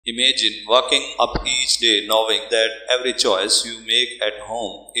Imagine waking up each day knowing that every choice you make at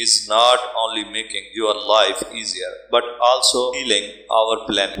home is not only making your life easier but also healing our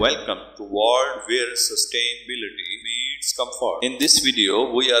planet. Welcome to a world where sustainability meets comfort. In this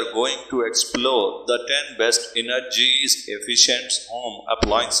video, we are going to explore the 10 best energy efficient home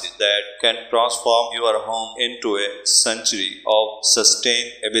appliances that can transform your home into a century of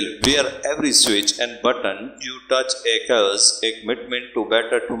sustainability, where every switch and button you touch echoes a commitment to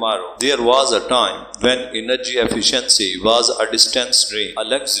better tomorrow. There was a time when energy efficiency was a distant dream, a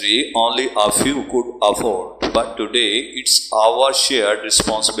luxury only a few could afford. But today, it's our shared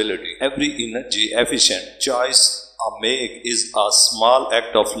responsibility. Every energy efficient choice make is a small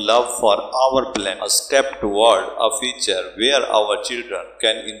act of love for our planet, a step toward a future where our children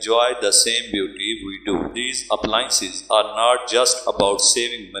can enjoy the same beauty we do. These appliances are not just about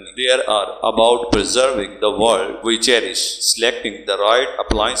saving money, they are about preserving the world we cherish. Selecting the right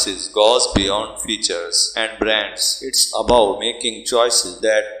appliances goes beyond features and brands. It's about making choices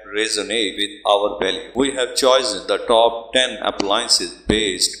that resonate with our value. We have chosen the top 10 appliances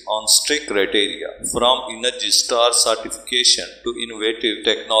based on strict criteria, from Energy Star certification to innovative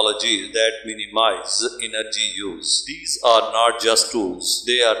technologies that minimize energy use. These are not just tools,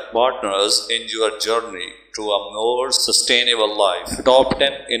 they are partners in your journey to a more sustainable life. Top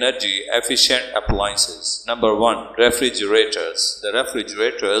 10 energy efficient appliances. Number 1. Refrigerators. The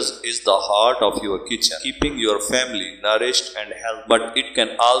refrigerators is the heart of your kitchen, keeping your family nourished and healthy. But it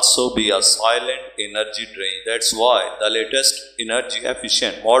can also be a silent energy drain. That's why the latest energy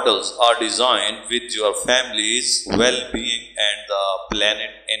efficient models are designed with your family's well-being and the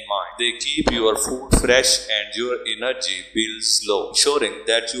planet in mind. They keep your food fresh and your energy bills low, ensuring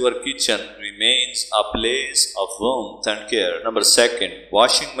that your kitchen remains a place of warmth and care. Number 2.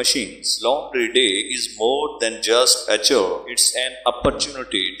 Washing machines. Laundry day is more than just a chore. It's an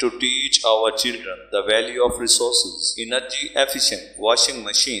opportunity to teach our children the value of resources. Energy efficient washing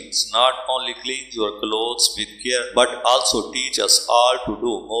machines not only clean your clothes with care but also teach us all to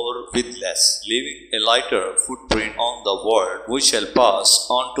do more with less, leaving a lighter footprint on the world we shall pass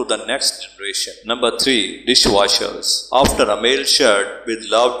on to the next generation. Number 3. Dishwashers. After a meal shared with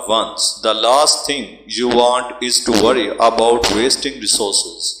loved ones, the last thing you want is to worry about wasting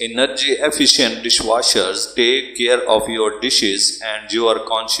resources. Energy efficient dishwashers take care of your dishes and your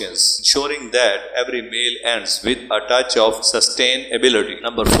conscience, ensuring that every meal ends with a touch of sustainability.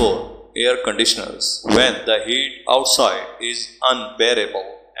 Number 4. Air conditioners. When the heat outside is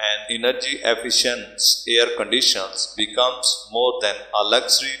unbearable, and energy efficient air conditions becomes more than a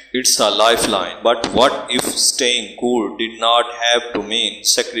luxury, it's a lifeline. But what if staying cool did not have to mean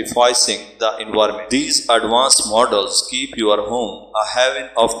sacrificing the environment? These advanced models keep your home a haven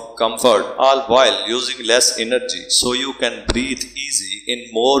of comfort, all while using less energy, so you can breathe easy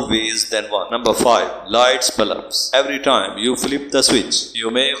in more ways than one. Number 5. Lights bulbs. Every time you flip the switch, you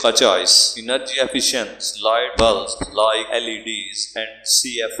make a choice. Energy efficient light bulbs like LEDs and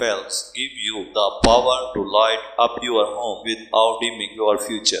CFLs give you the power to light up your home without dimming your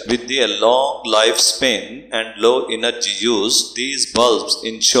future. With their long lifespan and low energy use, these bulbs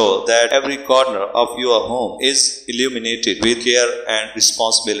ensure that every corner of your home is illuminated with care and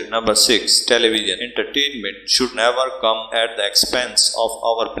responsibility. Number 6. Television. Entertainment should never come at the expense of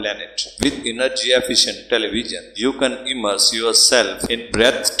our planet. With energy efficient television, you can immerse yourself in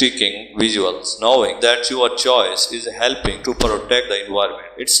breathtaking visuals, knowing that your choice is helping to protect the environment.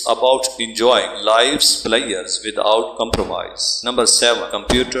 It's about enjoying life's pleasures without compromise. Number 7.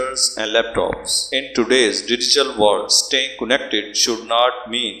 Computers and laptops. In today's digital world, staying connected should not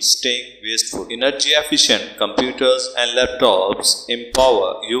mean staying wasteful. Energy efficient computers and laptops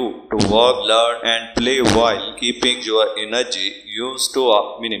empower you to work, learn and play while keeping your energy used to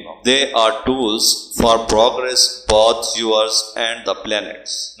a minimum. They are tools for progress, both yours and the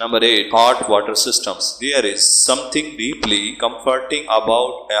planet's. Number 8. Hot water systems. There is something deeply comforting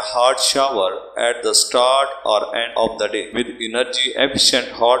about a hot shower at the start or end of the day. With energy efficient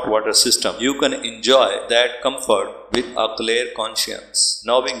hot water system, you can enjoy that comfort with a clear conscience,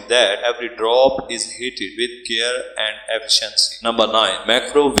 knowing that every drop is heated with care and efficiency. Number 9.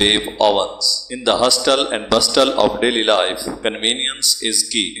 Microwave ovens. In the hustle and bustle of daily life, convenience is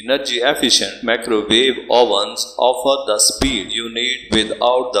key. Energy efficient microwave ovens offer the speed you need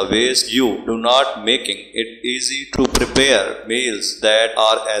without the waste you do not, making it easy to prepare meals that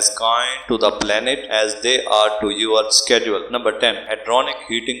are as kind to the planet as they are to your schedule. Number 10. Hydronic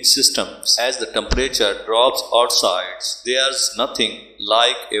heating systems. As the temperature drops outside, there's nothing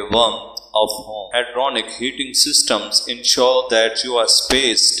like a warmth of home. Hydronic heating systems ensure that your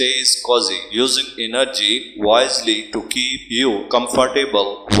space stays cozy, using energy wisely to keep you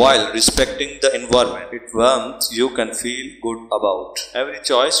comfortable while respecting the environment. With warmth you can feel good about. Every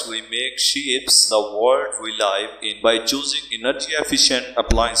choice we make shapes the world we live in. By choosing energy efficient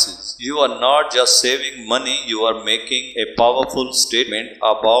appliances, you are not just saving money, you are making a powerful statement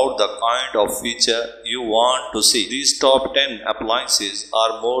about the kind of future you want to see. These top 10 appliances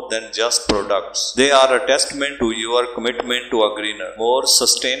are more than just products. They are a testament to your commitment to a greener, more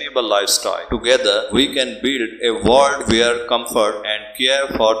sustainable lifestyle. Together, we can build a world where comfort and care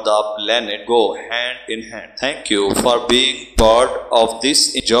for the planet go hand in hand. Thank you for being part of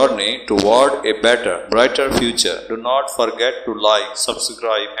this journey toward a better, brighter future. Do not forget to like,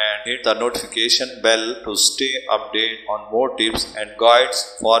 subscribe, and hit the notification bell to stay updated on more tips and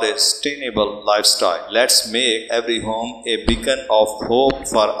guides for a sustainable lifestyle. Let's make every home a beacon of hope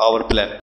for our planet.